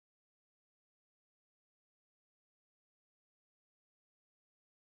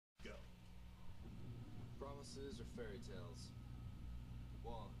boxes or fairy tales?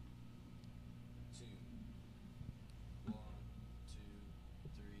 1, 2, 1, 2,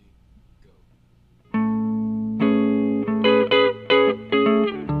 3, go.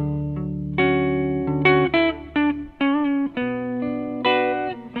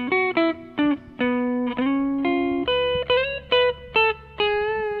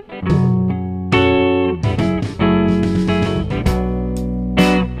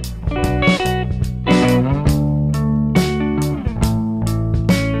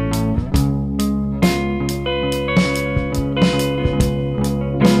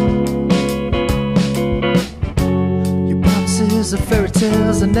 Of fairy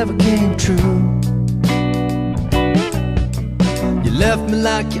tales that never came true. You left me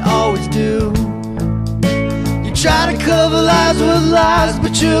like you always do. You try to cover lies with lies,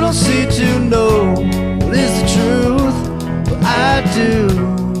 but you don't seem to know what is the truth. But I do.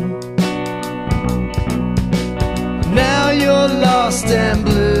 Now you're lost and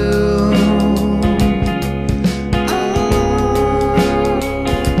blue.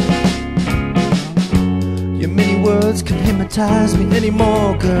 Your many words can hypnotize me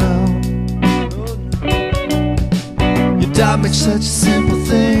anymore, girl. You taught me such a simple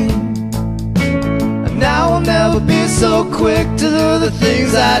thing, and now I'll never be so quick to do the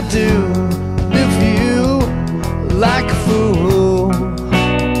things I do. Live for you like a fool.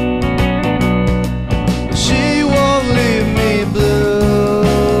 She won't leave me blue.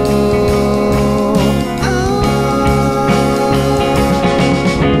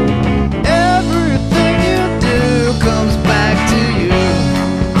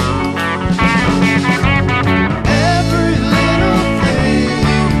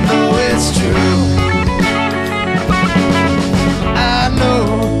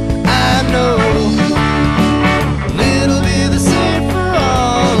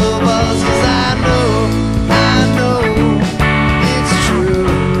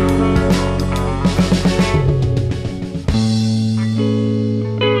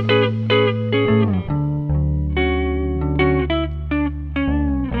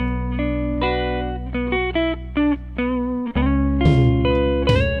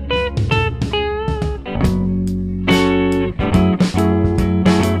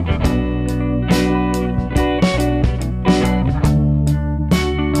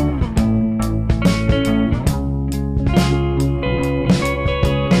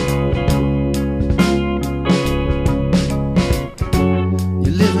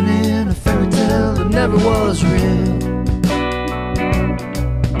 Never was real.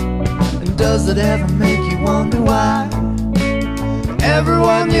 And does it ever make you wonder why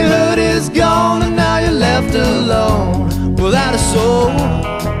everyone you hurt is gone, and now you're left alone without a soul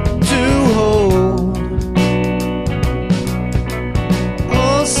to hold?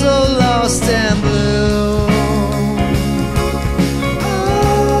 Oh, so lost and blue.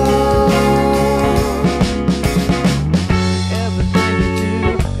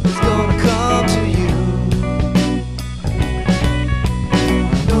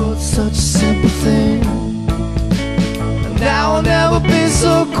 Such a simple thing, and now I'll never be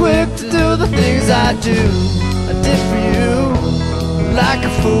so quick to do the things I do. I did for you like a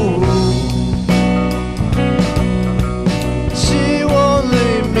fool.